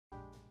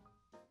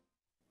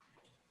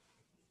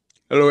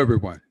Hello,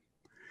 everyone.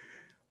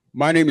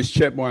 My name is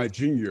Chet Whye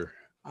Jr.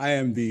 I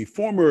am the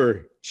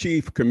former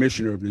Chief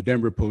Commissioner of the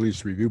Denver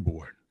Police Review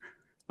Board.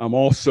 I'm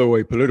also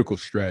a political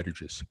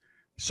strategist.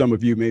 Some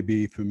of you may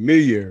be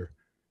familiar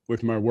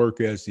with my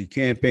work as the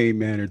campaign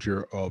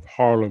manager of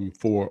Harlem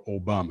for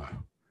Obama.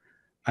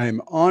 I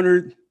am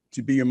honored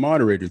to be a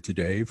moderator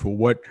today for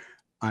what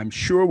I'm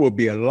sure will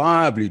be a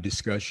lively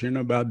discussion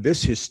about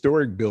this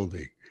historic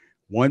building,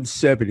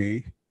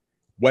 170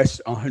 West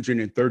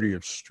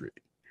 130th Street,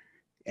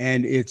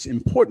 and its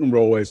important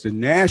role as the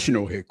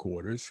national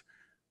headquarters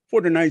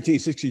for the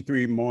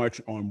 1963 March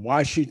on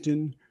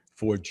Washington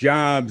for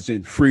Jobs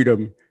and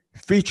Freedom,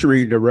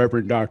 featuring the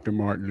Reverend Dr.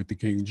 Martin Luther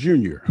King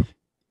Jr.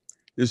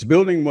 This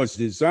building was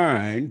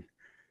designed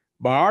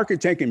by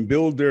architect and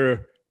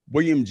builder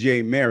William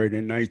J. Merritt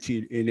in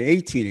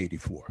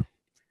 1884.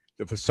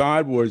 The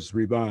facade was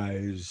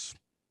revised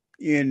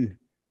in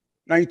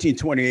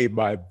 1928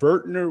 by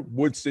Vertner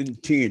Woodson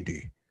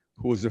Tandy,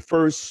 who was the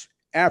first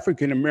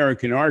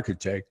African-American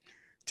architect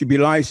to be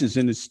licensed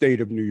in the state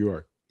of New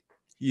York.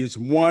 He is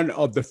one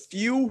of the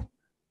few,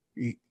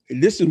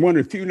 this is one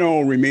of the few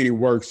known remaining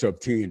works of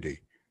Tandy.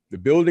 The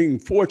building,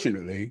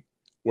 fortunately,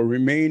 will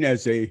remain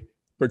as a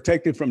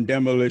protected from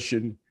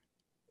demolition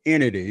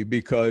entity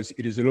because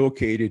it is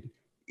located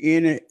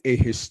in a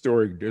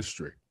historic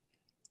district.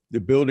 The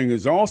building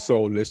is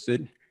also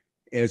listed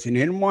as an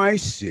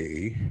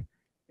NYC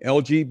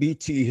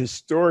LGBT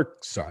historic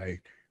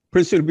site,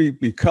 principally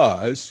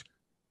because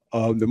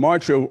of the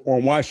March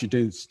on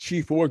Washington's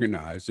chief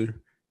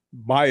organizer,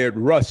 Bayard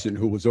Rustin,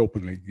 who was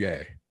openly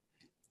gay.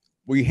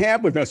 We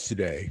have with us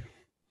today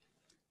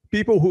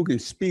people who can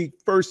speak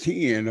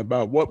firsthand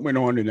about what went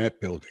on in that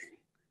building,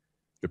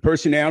 the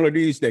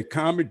personalities that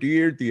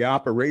commandeered the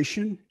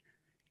operation,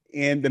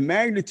 and the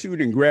magnitude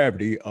and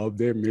gravity of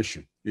their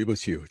mission. It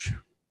was huge.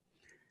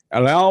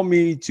 Allow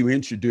me to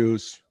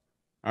introduce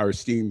our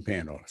esteemed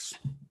panelists.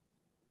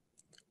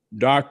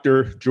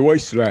 Dr.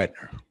 Joyce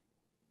Ladner.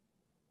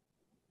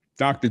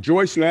 Dr.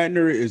 Joyce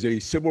Ladner is a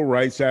civil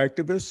rights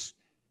activist,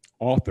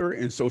 author,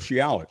 and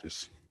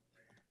sociologist.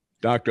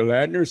 Dr.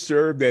 Ladner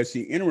served as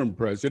the interim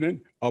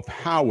president of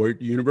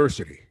Howard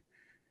University.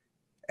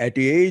 At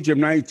the age of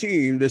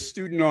 19, the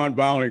Student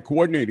Nonviolent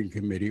Coordinating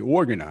Committee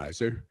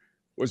organizer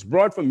was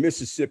brought from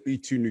Mississippi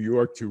to New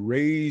York to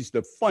raise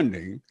the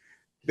funding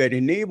that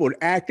enabled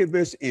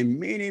activists and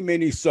many,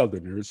 many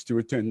Southerners to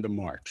attend the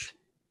march.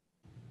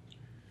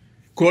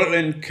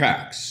 Courtland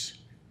Cox.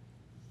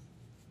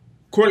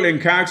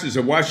 Courtland Cox is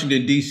a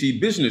Washington, D.C.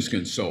 business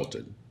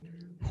consultant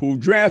who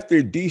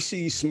drafted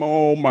D.C.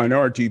 small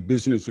minority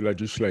business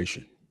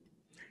legislation.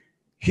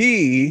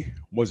 He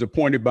was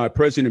appointed by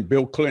President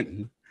Bill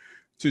Clinton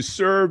to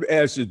serve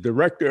as the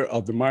director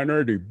of the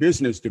Minority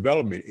Business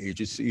Development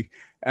Agency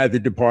at the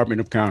Department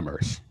of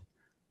Commerce.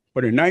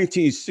 But in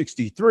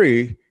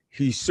 1963,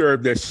 he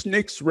served as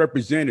SNCC's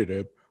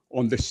representative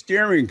on the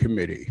steering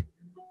committee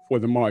for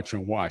the March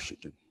on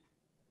Washington.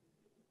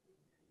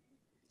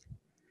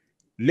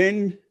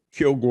 Lynn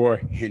Kilgore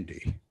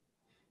Hendy.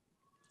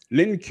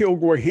 Lynn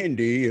Kilgore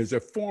Hendy is a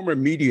former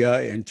media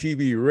and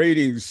TV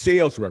ratings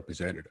sales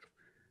representative,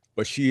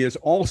 but she is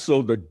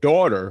also the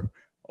daughter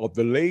of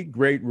the late,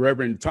 great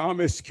Reverend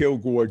Thomas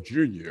Kilgore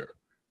Jr.,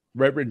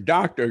 Reverend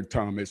Dr.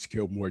 Thomas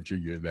Kilgore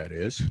Jr., that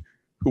is,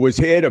 who was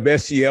head of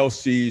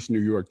SCLC's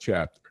New York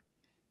chapter.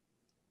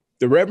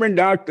 The Reverend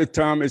Dr.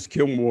 Thomas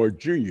Kilgore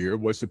Jr.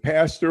 was the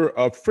pastor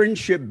of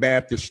Friendship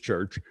Baptist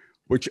Church,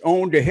 which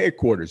owned the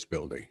headquarters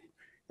building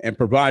and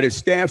provided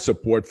staff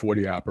support for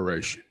the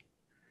operation.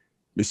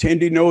 Ms.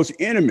 Hendy knows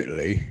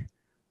intimately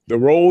the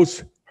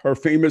roles her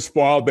famous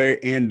father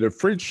and the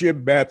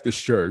Friendship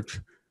Baptist Church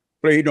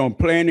played on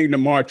planning the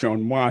March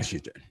on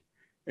Washington.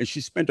 And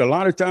she spent a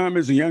lot of time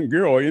as a young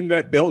girl in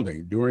that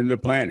building during the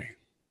planning.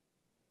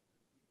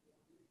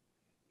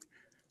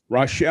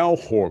 Rachelle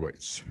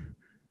Horowitz.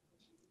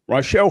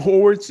 Rachelle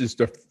Horowitz is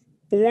the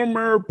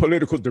former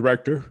political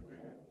director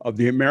of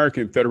the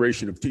American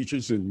Federation of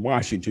Teachers in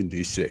Washington,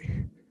 D.C.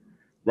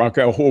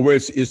 Rachelle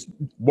Horowitz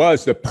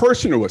was the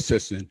personal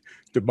assistant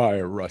to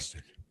Bayard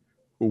Rustin,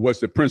 who was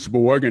the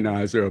principal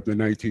organizer of the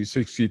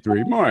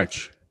 1963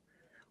 March.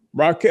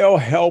 Rachelle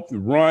helped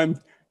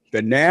run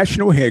the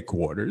national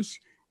headquarters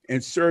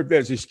and served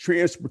as its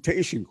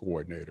transportation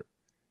coordinator.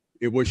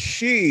 It was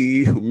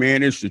she who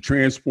managed the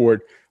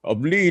transport of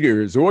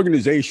leaders,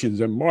 organizations,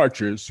 and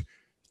marchers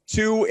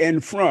to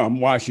and from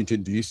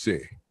Washington,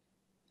 D.C.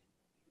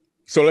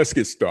 So let's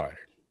get started.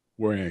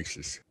 We're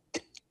anxious.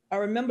 I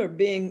remember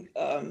being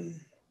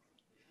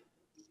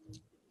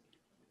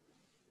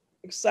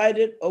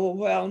excited,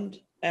 overwhelmed,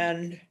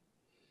 and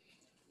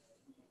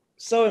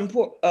so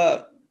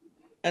important,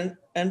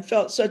 and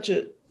felt such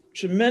a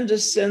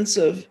tremendous sense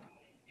of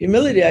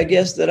humility, I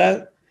guess, that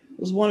I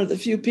was one of the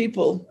few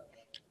people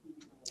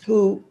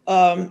who,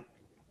 on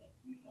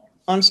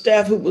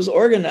staff, who was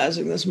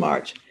organizing this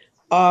march.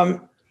 I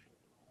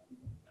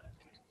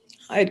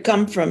had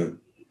come from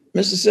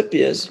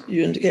Mississippi, as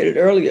you indicated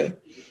earlier.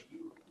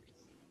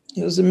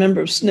 I was a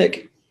member of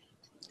SNCC.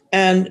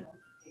 And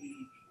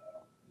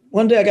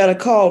one day I got a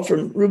call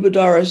from Ruby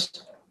Doris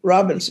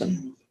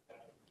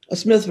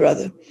Smith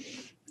rather,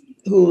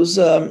 who's,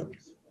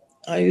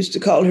 I used to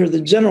call her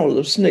the general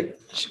of SNCC.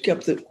 She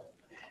kept the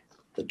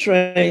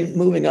train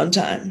moving on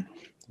time.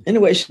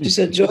 Anyway, she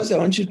said, Joyce, I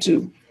want you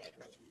to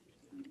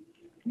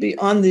be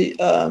on the,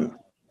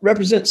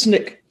 represent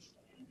SNCC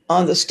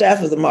on the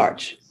staff of the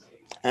march.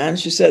 And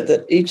she said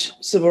that each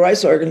civil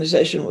rights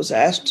organization was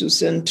asked to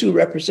send 2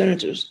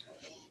 representatives.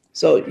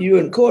 So you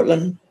and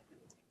Courtland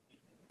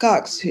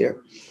Cox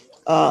here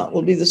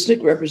will be the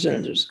SNCC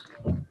representatives.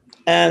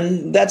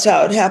 And that's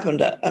how it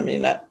happened. I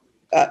mean, I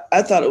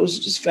thought it was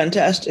just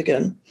fantastic.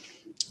 And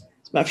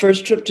it's my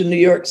first trip to New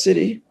York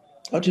City,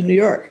 or to New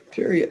York,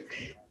 period.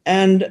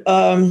 And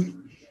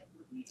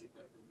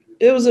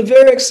it was a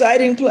very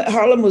exciting place.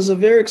 Harlem was a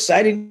very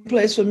exciting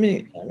place for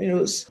me. I mean, it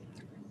was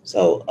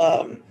so,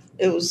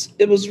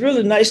 it was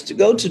really nice to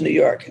go to New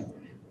York.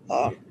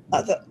 I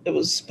thought it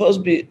was supposed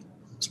to be,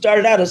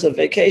 started out as a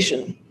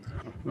vacation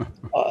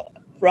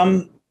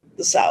from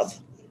the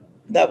South.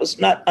 That was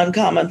not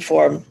uncommon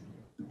for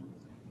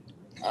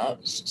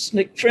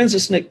SNCC, friends of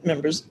SNCC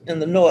members in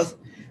the North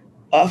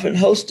often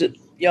hosted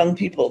young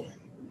people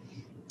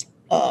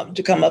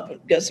to come up and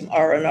get some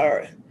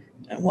R&R.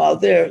 And while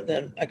there,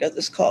 then I got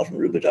this call from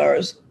Ruby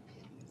Doris,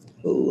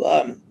 who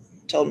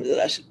told me that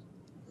I should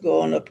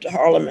go on up to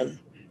Harlem and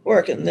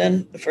work. And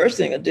then the first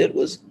thing I did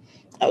was,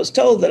 I was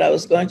told that I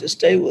was going to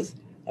stay with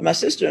my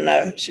sister and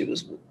I. She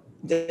was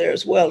there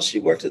as well. She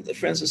worked at the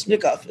Friends of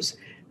SNCC office,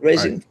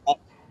 raising. Right.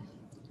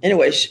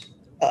 Anyway,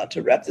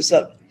 to wrap this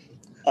up,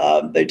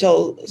 they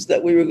told us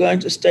that we were going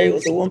to stay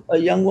with a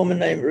young woman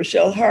named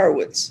Rachelle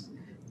Horowitz.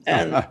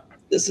 And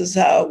this is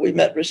how we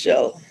met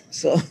Rachelle.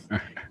 So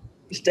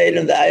we stayed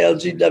in the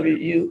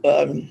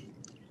ILGWU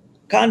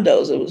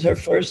condos. It was her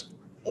first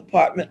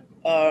apartment.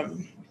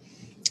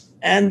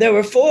 And there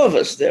were 4 of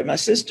us there, my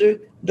sister,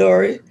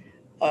 Dory,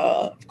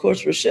 of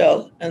course,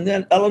 Rachelle, and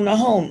then Eleanor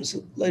Holmes,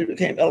 who later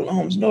became Eleanor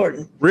Holmes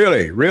Norton.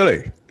 Really?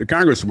 The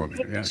Congresswoman,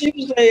 yes. She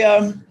was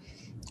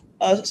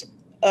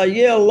a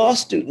Yale law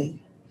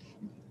student,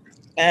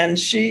 and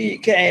she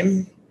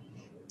came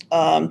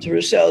to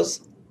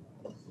Rachelle's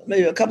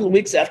maybe a couple of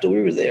weeks after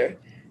we were there,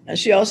 and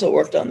she also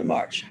worked on the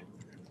march.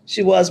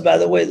 She was, by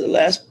the way, the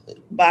last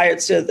Bayard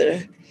said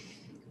that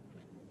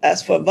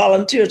asked for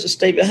volunteers to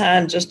stay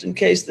behind just in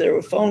case there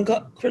were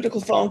critical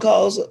phone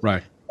calls,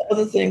 right,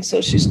 other things. So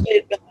she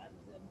stayed behind.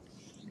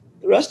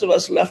 The rest of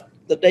us left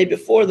the day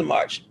before the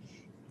march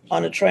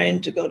on a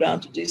train to go down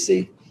to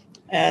DC.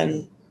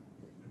 And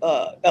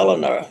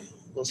Eleanor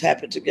was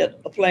happy to get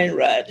a plane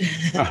ride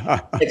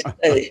next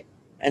day.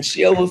 And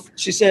she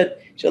said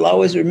she'll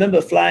always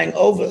remember flying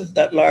over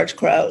that large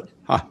crowd.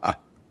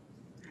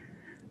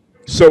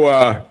 So,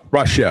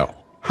 Rachelle,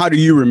 how do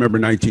you remember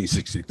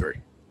 1963?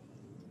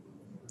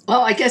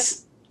 Well, I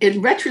guess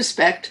in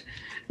retrospect,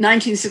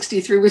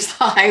 1963 was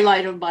the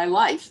highlight of my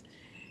life.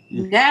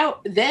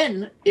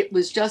 Then it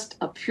was just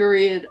a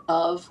period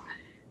of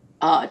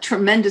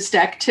tremendous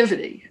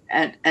activity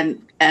and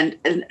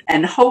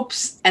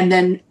hopes, and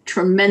then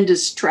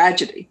tremendous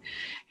tragedy.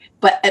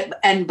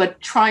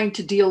 But trying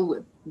to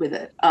deal with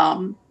it.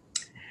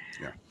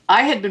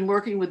 I had been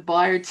working with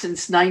Bayard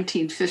since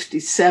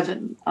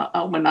 1957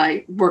 when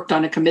I worked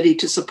on a committee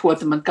to support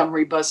the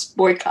Montgomery bus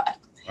boycott.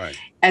 Right.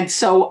 And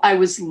so I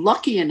was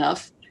lucky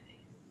enough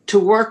to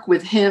work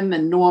with him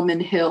and Norman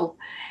Hill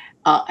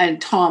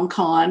and Tom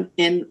Kahn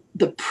in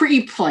the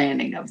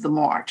pre-planning of the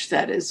march.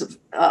 That is,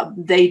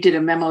 they did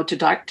a memo to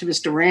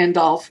Mr.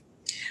 Randolph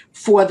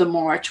for the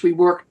march. We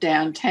worked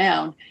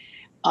downtown.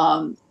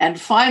 And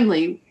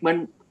finally,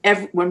 when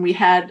we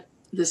had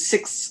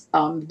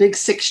the big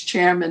 6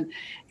 chairman,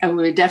 and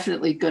we were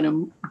definitely going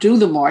to do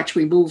the march,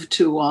 we moved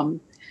to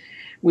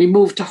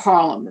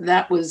Harlem.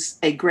 That was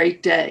a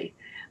great day.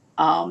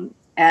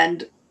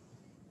 And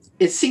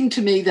it seemed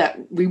to me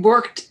that we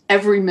worked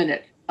every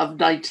minute of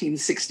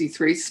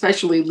 1963,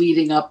 especially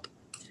leading up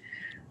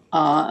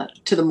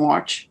to the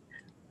march.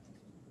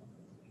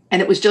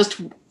 And it was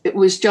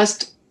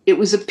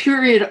a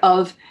period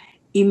of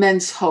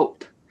immense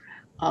hope.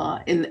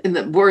 In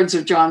the words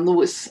of John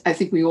Lewis, I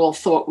think we all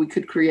thought we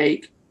could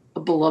create a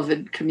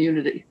beloved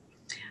community.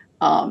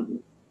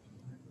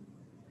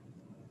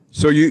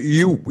 So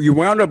you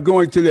wound up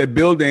going to that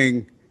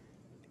building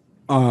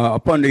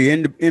upon the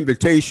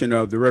invitation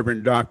of the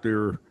Reverend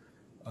Dr.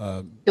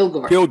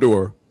 Kilgore.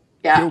 Kilgore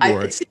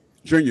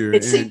Jr.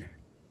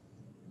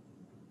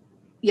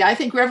 I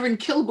think Reverend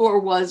Kilgore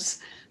was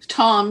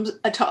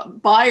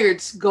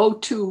Bayard's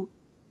go-to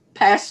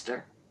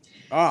pastor.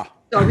 So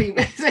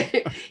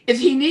if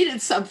he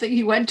needed something,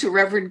 he went to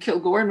Reverend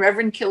Kilgore, and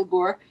Reverend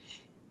Kilgore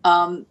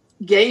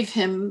gave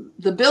him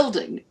the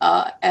building.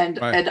 And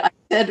I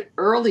said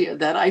earlier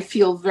that I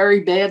feel very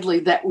badly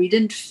that we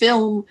didn't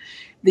film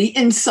the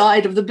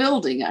inside of the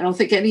building. I don't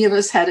think any of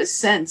us had a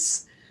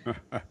sense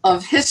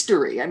of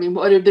history. I mean,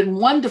 what would have been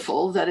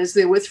wonderful, that is,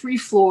 there were 3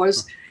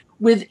 floors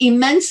with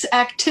immense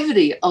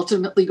activity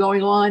ultimately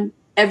going on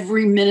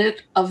every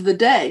minute of the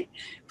day,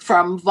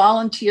 from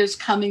volunteers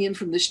coming in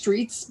from the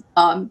streets,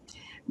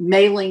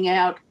 mailing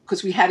out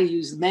because we had to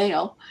use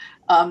mail,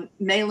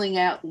 mailing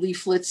out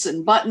leaflets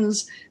and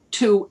buttons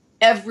to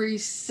every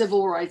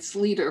civil rights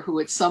leader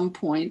who at some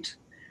point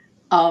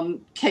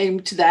came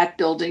to that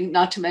building,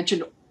 not to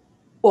mention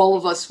all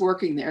of us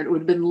working there. It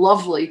would have been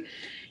lovely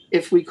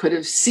if we could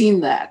have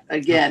seen that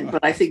again,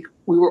 but I think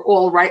we were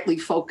all rightly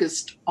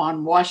focused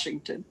on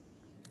Washington.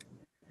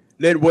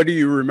 Lynn, what do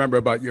you remember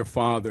about your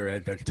father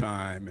at that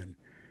time, and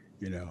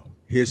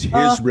his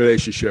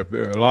relationship?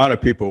 A lot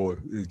of people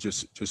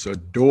just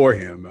adore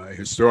him.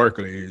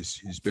 Historically,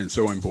 he's been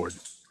so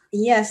important.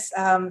 Yes,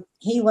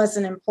 he was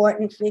an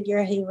important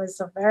figure. He was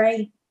a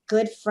very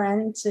good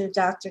friend to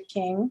Dr.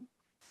 King.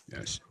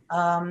 Yes.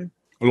 A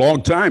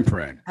long-time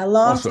friend. A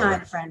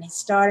long-time friend. He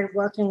started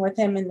working with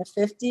him in the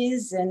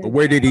 50s. And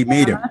where did he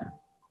meet him?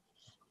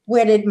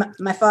 Where did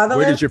my father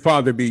live? Where did your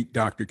father meet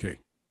Dr. King?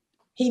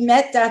 He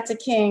met Dr.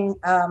 King,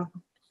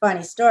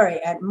 funny story,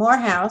 at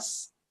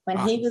Morehouse.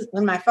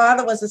 When my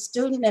father was a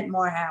student at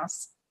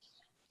Morehouse,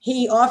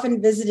 he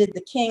often visited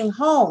the King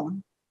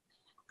home.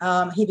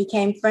 He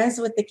became friends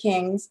with the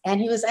Kings,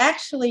 and he was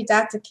actually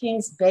Dr.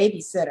 King's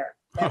babysitter.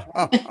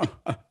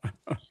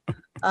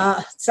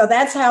 So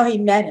that's how he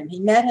met him. He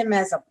met him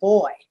as a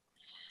boy.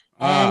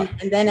 And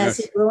then as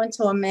he grew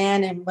into a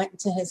man and went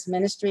into his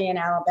ministry in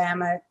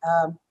Alabama,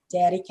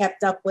 Daddy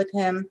kept up with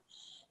him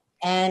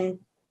and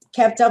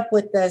kept up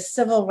with the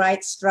civil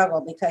rights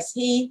struggle, because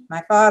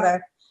my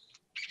father,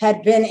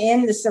 had been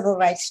in the civil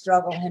rights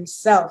struggle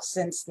himself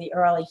since the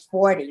early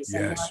 40s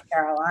in North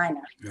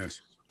Carolina.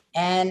 Yes.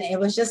 And it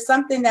was just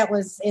something that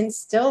was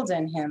instilled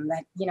in him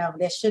that,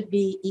 there should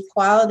be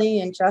equality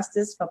and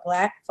justice for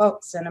Black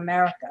folks in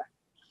America.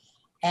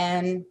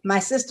 And my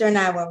sister and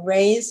I were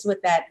raised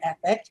with that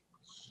ethic.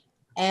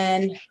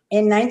 And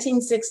in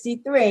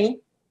 1963,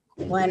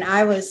 when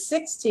I was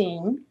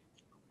 16,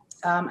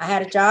 I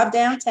had a job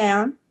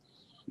downtown.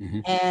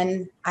 Mm-hmm.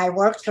 And I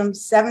worked from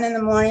 7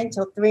 a.m.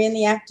 till 3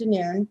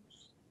 p.m.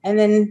 And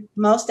then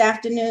most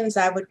afternoons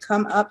I would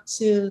come up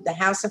to the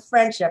House of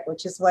Friendship,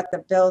 which is what the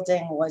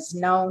building was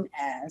known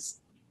as.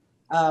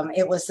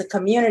 It was the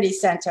community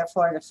center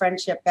for the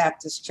Friendship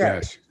Baptist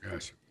Church.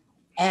 Yes.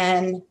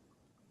 And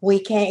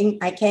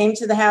I came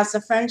to the House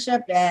of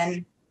Friendship,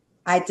 and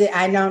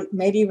I know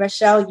maybe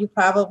Rachelle, you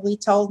probably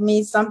told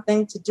me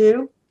something to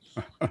do.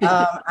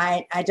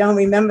 I don't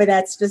remember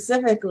that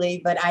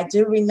specifically, but I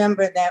do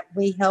remember that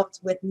we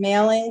helped with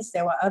mailings.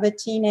 There were other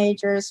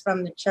teenagers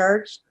from the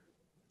church.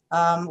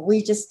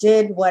 We just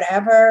did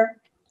whatever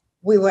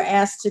we were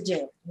asked to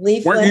do.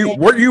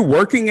 Were you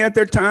working at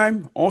that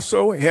time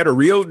also? Had a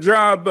real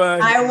job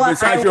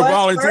besides your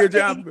volunteer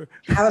job?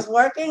 I was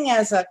working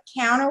as a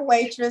counter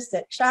waitress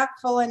at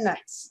Chock-full of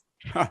Nuts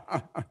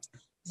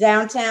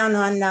downtown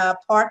on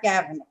Park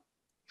Avenue.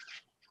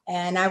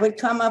 And I would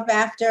come up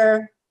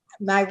after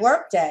my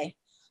work day,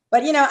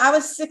 but I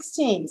was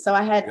 16, so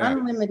I had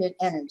unlimited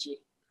energy.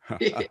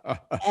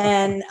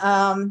 And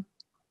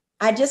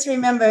I just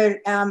remember,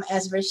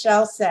 as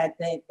Rachelle said,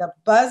 the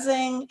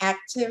buzzing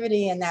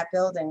activity in that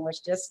building was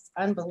just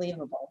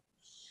unbelievable.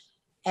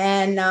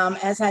 And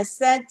as I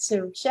said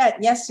to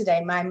Chet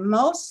yesterday, my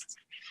most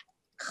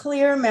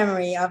clear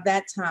memory of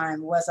that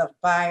time was of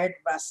Bayard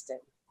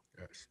Rustin.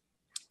 Yes.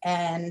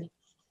 And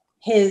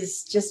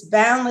his just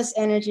boundless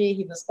energy.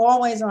 He was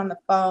always on the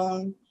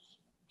phone.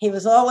 He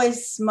was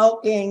always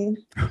smoking.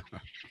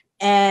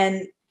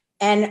 And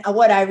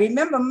what I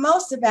remember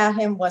most about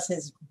him was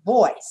his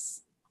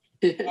voice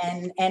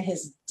and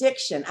his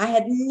diction. I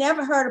had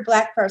never heard a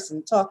Black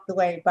person talk the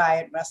way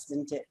Bayard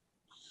Rustin did.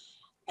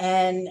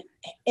 And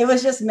it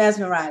was just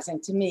mesmerizing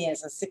to me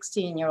as a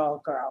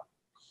 16-year-old girl.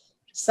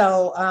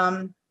 So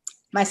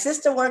my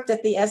sister worked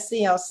at the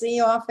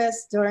SCLC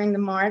office during the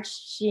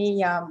march.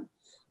 She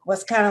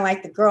was kind of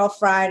like the Girl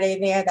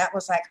Friday there. That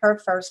was like her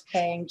first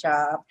paying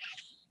job.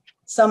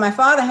 So my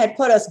father had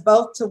put us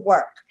both to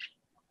work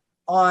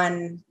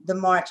on the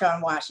March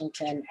on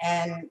Washington,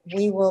 and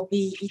we will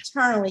be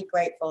eternally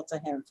grateful to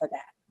him for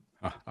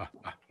that.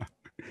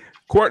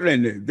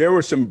 Courtland, there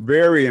were some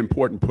very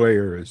important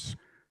players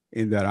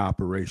in that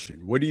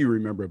operation. What do you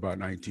remember about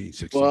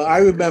 1960? Well, I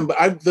remember,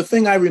 the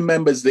thing I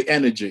remember is the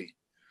energy.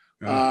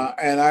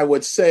 And I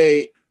would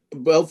say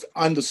both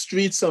on the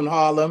streets of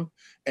Harlem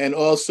and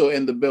also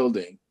in the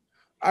building.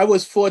 I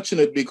was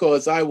fortunate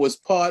because I was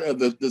part of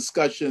the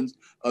discussions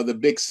of the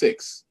Big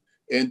Six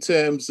in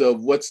terms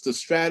of what's the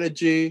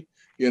strategy,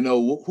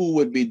 who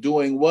would be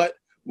doing what,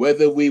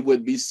 whether we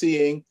would be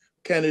seeing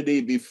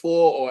Kennedy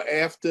before or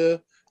after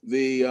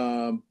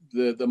the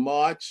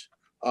march,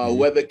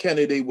 whether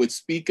Kennedy would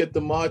speak at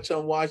the March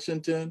on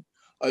Washington.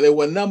 There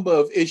were a number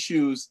of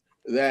issues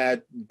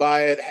that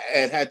Bayard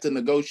had to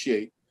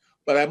negotiate.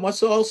 But I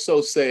must also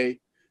say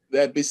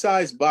that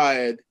besides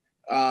Bayard,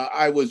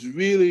 I was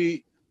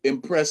really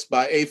impressed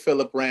by A.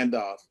 Philip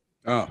Randolph.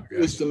 Oh, yes. He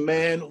was the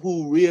man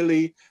who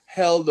really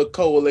held the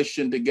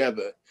coalition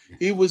together.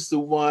 He was the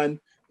one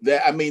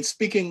that,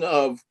 speaking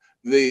of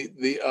the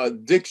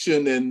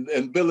diction and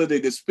ability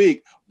to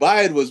speak,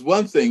 Bayard was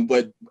one thing,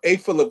 but A.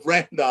 Philip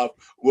Randolph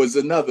was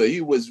another.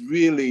 He was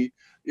really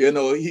You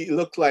know, he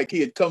looked like he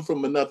had come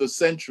from another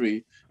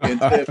century in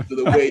terms of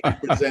the way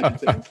he presented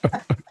things.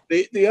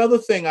 The other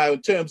thing,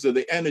 in terms of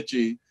the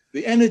energy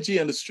in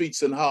the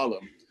streets in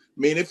Harlem. I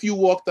mean, if you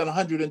walked on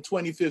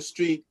 125th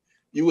Street,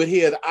 you would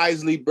hear the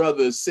Isley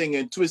Brothers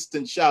singing Twist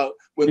and Shout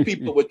when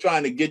people were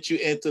trying to get you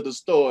into the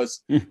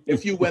stores.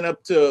 If you went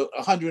up to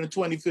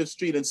 125th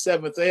Street and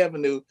 7th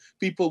Avenue,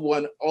 people were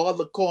on all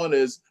the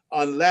corners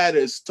on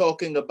ladders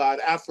talking about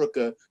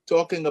Africa,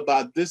 talking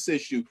about this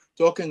issue,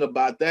 talking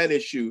about that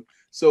issue.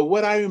 So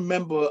what I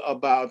remember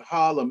about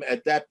Harlem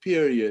at that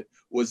period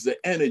was the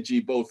energy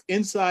both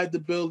inside the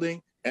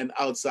building and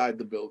outside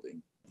the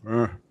building.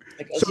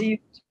 So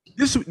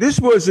this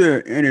was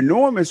an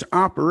enormous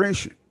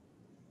operation.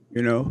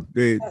 You know,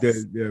 the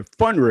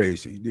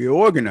fundraising, the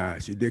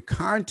organizing, the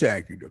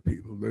contacting the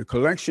people, the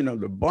collection of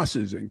the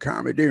buses and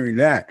commandeering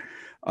that.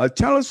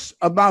 Tell us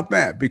about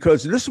that,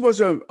 because this was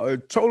a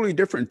totally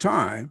different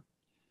time.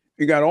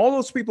 You got all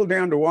those people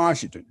down to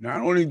Washington.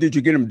 Not only did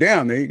you get them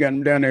down there, you got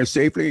them down there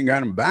safely and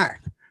got them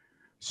back.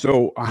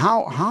 So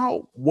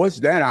how was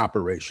that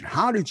operation?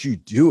 How did you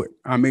do it?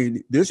 I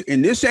mean,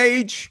 in this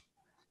age,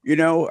 you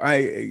know,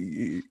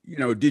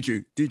 did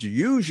you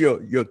use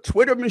your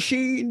Twitter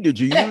machine? Did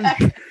you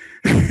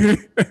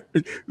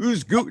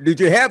use Google? Did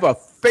you have a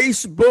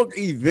Facebook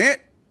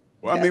event?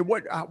 Well, I mean,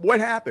 what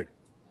happened?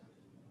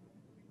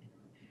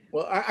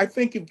 Well, I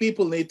think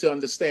people need to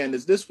understand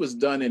this was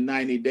done in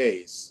 90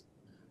 days.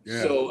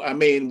 Yeah. So, I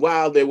mean,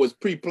 while there was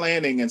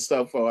pre-planning and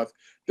so forth,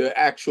 the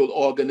actual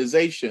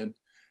organization,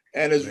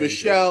 and as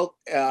Rachelle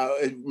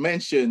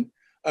mentioned,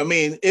 I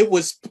mean, it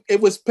was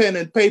pen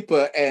and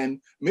paper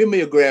and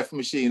mimeograph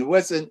machine. It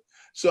wasn't.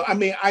 So, I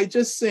mean, I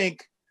just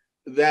think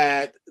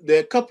that there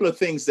are a couple of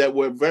things that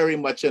were very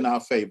much in our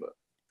favor.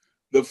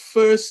 The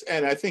first,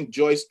 and I think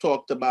Joyce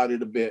talked about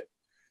it a bit,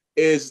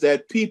 is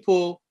that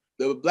the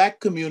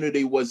Black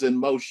community was in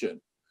motion.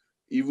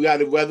 You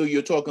got it, whether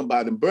you're talking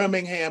about in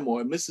Birmingham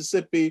or in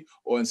Mississippi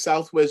or in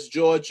Southwest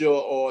Georgia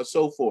or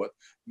so forth,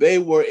 they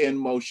were in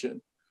motion.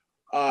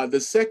 The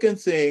second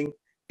thing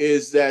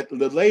is that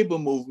the labor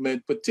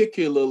movement,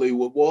 particularly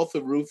with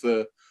Walter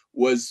Reuther,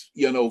 was,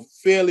 you know,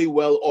 fairly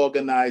well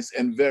organized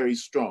and very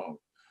strong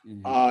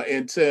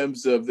in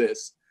terms of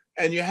this.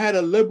 And you had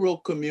a liberal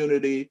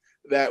community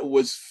that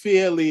was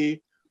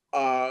fairly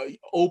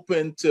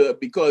open to,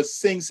 because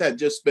things had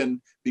just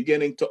been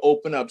beginning to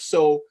open up.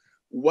 So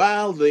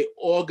while the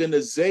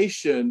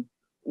organization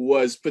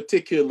was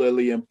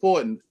particularly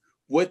important,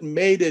 what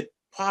made it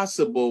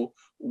possible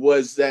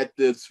was that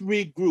the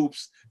three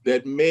groups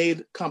that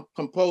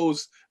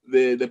composed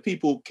the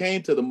people who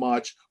came to the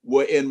march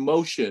were in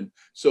motion.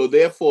 So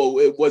therefore,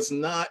 it was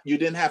not, you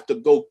didn't have to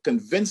go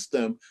convince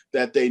them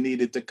that they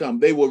needed to come.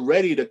 They were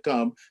ready to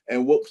come,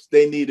 and what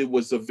they needed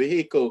was a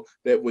vehicle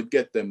that would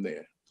get them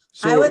there.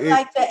 So I would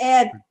like to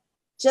add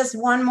just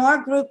one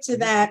more group to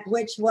that,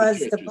 which was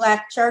the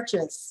Black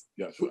churches.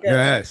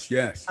 Yes.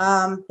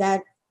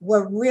 That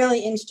were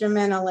really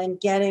instrumental in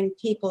getting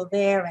people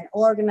there and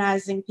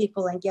organizing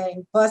people and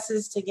getting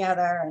buses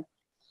together. And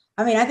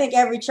I mean, I think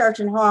every church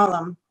in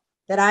Harlem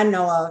that I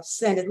know of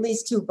sent at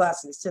least 2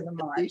 buses to the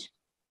march.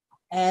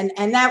 And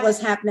that was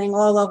happening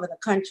all over the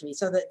country.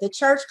 So the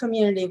church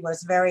community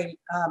was very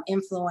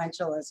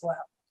influential as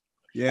well.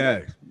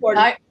 Yeah.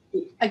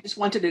 I just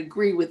wanted to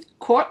agree with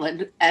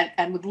Courtland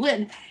and with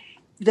Lynn.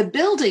 The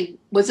building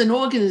was an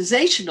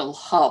organizational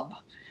hub.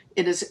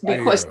 It is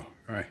because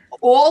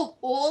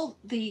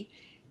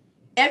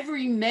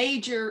every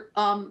major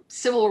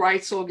civil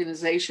rights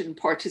organization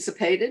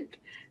participated.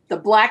 The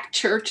Black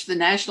Church, the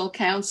National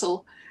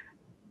Council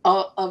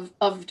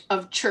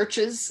of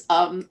Churches,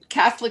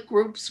 Catholic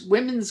groups,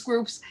 women's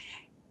groups.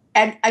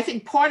 And I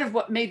think part of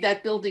what made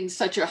that building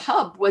such a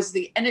hub was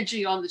the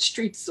energy on the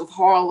streets of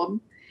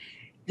Harlem,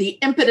 the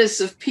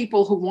impetus of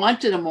people who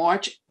wanted a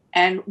march.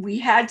 And we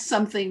had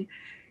something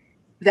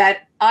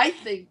that I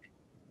think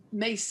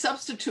may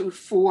substitute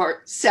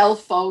for cell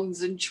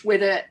phones and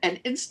Twitter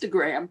and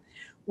Instagram.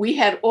 We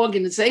had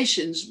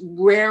organizations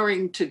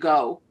raring to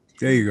go.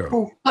 There you go.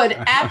 Who could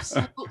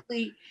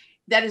absolutely,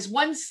 that is,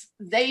 once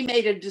they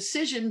made a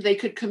decision, they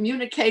could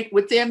communicate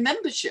with their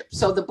membership.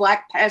 So the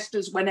Black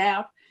pastors went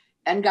out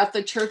and got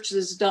the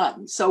churches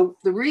done. So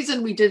the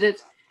reason we did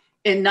it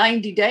in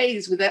 90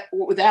 days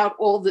without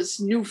all this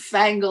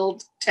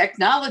newfangled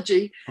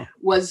technology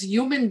was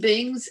human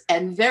beings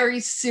and very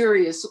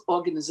serious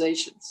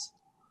organizations.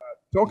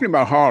 Talking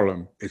about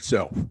Harlem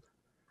itself,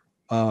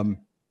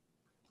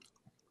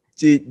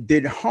 did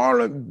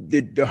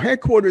the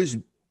headquarters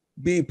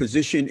being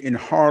positioned in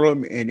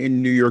Harlem and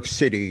in New York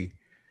City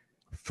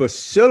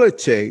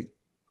facilitate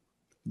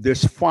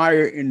this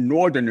fire in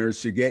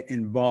Northerners to get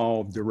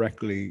involved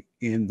directly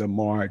in the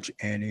march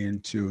and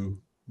into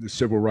the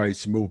civil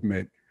rights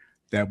movement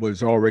that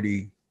was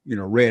already,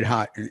 red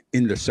hot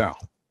in the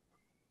South?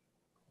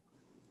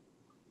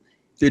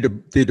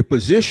 Did the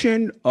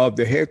position of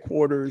the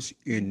headquarters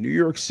in New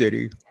York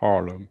City,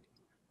 Harlem,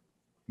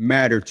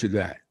 matter to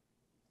that?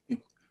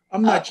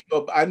 I'm not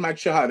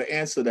sure how to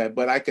answer that,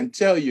 but I can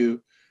tell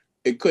you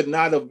it could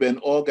not have been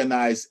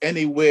organized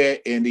anywhere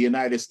in the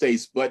United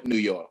States but New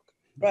York.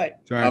 Right.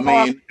 I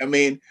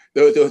mean,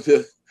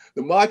 the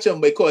march on,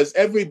 because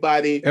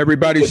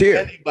everybody's here.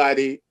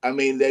 Anybody, I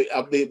mean,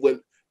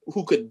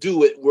 who could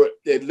do it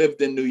they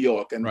lived in New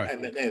York, and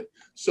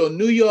so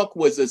New York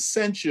was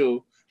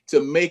essential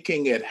to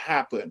making it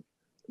happen.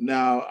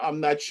 Now, I'm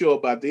not sure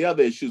about the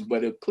other issues,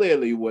 but it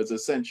clearly was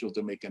essential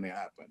to making it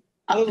happen.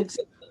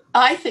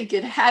 I think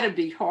it had to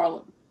be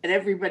Harlem, and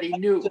everybody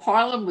knew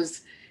Harlem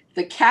was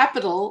the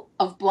capital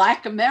of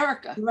Black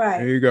America. Right.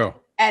 There you go.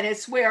 And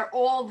it's where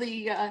all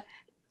the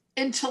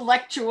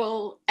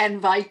intellectual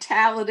and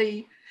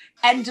vitality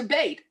and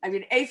debate. I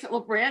mean, A.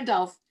 Philip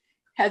Randolph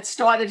had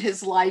started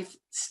his life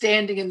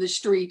standing in the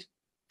street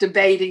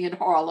debating in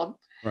Harlem.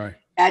 Right.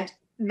 And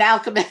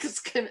Malcolm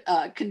X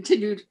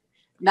continued,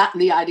 not in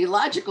the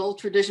ideological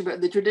tradition, but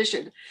in the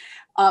tradition.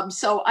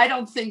 So I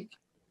don't think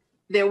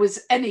there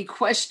was any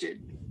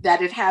question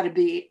that it had to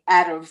be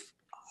out of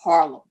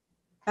Harlem.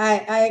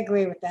 I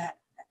agree with that.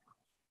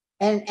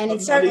 And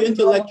it's the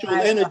intellectual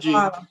energy. The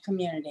Harlem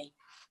community.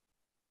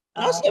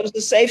 Also, it was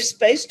a safe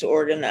space to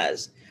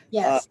organize.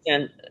 Yes.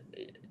 And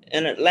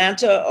in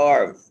Atlanta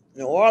or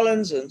New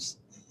Orleans, and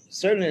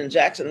certainly in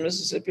Jackson,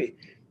 Mississippi,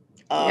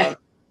 where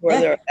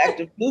there are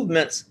active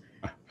movements,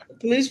 the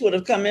police would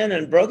have come in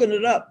and broken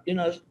it up,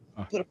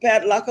 put a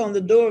padlock on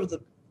the door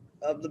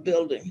of the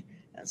building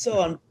and so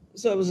on.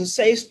 So it was a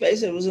safe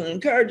space. It was an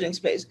encouraging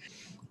space.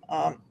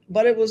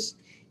 But it was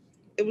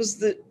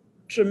the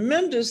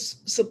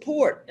tremendous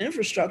support,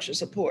 infrastructure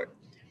support,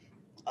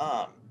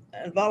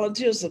 and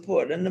volunteer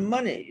support, and the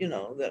money,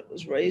 that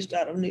was raised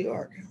out of New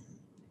York.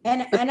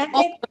 And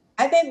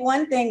I think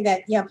one thing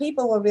that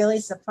people were really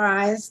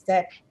surprised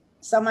that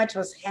so much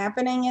was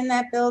happening in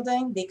that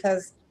building,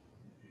 because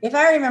if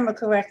I remember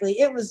correctly,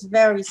 it was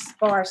very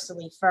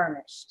sparsely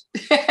furnished.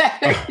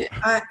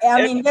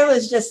 I mean, there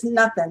was just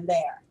nothing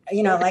there.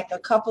 Like a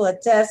couple of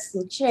desks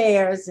and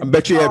chairs. And I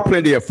bet you had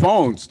plenty of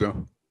phones,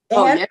 though. They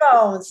had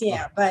phones,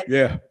 but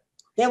there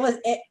was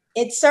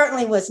it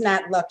certainly was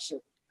not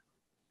luxury.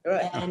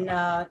 Right. And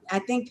I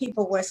think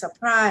people were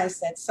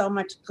surprised that so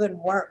much good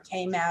work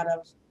came out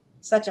of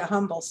such a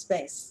humble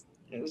space.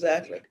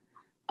 Exactly.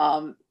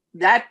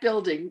 That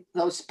building,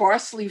 though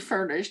sparsely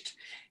furnished,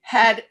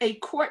 had a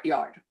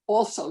courtyard,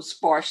 also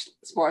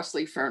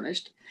sparsely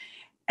furnished.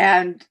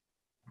 And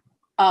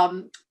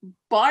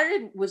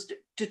Bayard was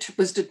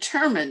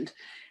determined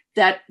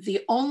that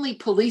the only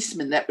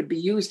policemen that would be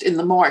used in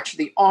the march,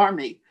 the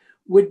army,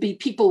 would be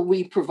people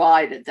we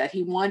provided, that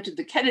he wanted.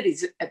 The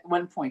Kennedys at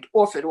one point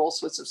offered all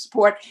sorts of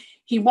support.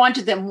 He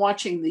wanted them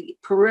watching the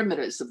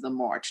perimeters of the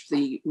march,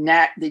 the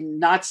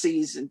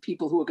Nazis and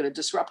people who were going to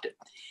disrupt it.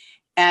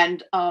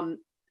 And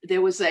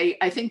there was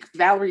I think,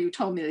 Valerie, you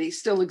told me that they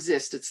still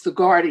exist. It's the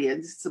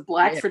Guardians. It's a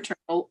Black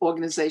fraternal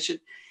organization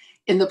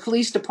in the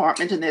police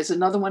department. And there's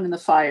another one in the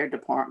fire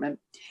department.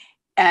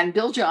 And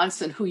Bill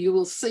Johnson, who you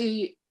will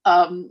see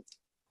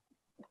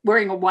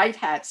wearing a white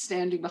hat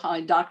standing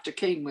behind Dr.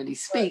 King when he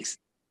speaks,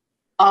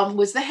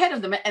 was the head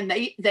of them. And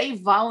they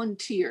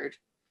volunteered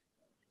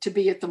to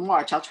be at the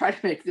march. I'll try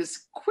to make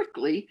this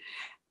quickly.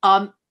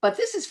 But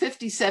this is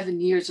 57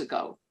 years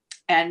ago.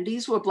 And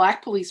these were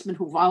Black policemen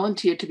who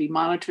volunteered to be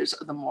monitors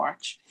of the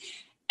march.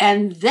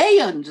 And they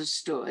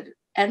understood,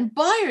 and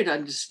Bayard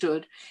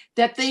understood,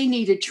 that they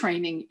needed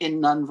training in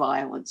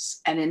nonviolence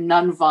and in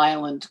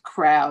nonviolent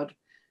crowd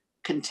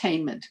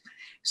containment.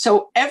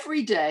 So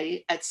every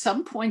day, at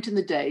some point in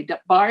the day,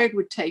 Bayard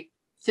would take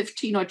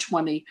 15 or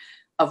 20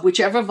 of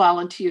whichever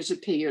volunteers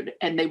appeared,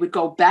 and they would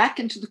go back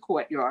into the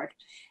courtyard,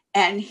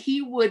 and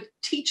he would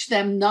teach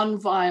them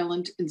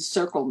nonviolent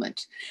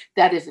encirclement,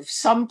 that if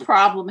some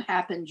problem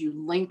happened, you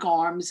link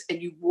arms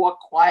and you walk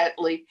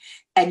quietly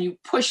and you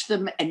push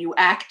them and you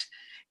act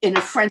in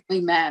a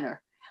friendly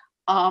manner.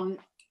 And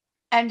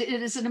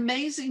it is an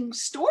amazing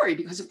story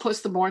because, of course,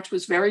 the march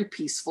was very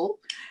peaceful.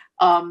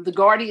 The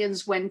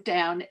Guardians went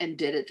down and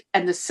did it.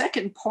 And the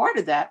second part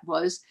of that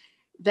was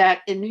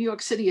that in New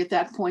York City at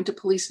that point, a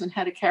policeman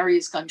had to carry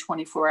his gun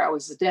 24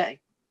 hours a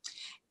day.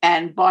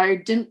 And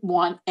Bayard didn't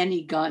want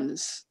any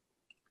guns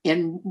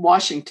in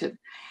Washington.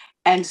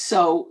 And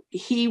so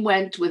he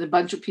went with a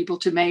bunch of people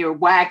to Mayor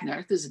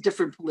Wagner. There's a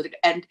different political,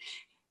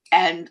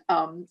 and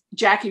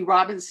Jackie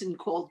Robinson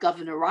called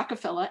Governor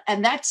Rockefeller,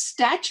 and that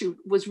statute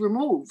was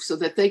removed so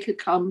that they could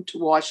come to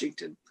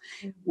Washington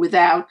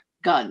without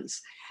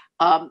guns.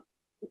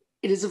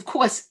 It is, of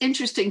course,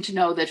 interesting to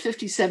know that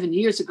 57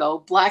 years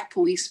ago, Black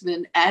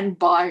policemen and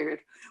Bayard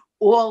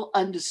all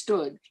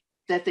understood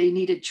that they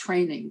needed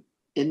training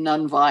in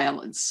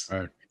nonviolence.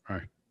 Right,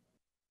 right.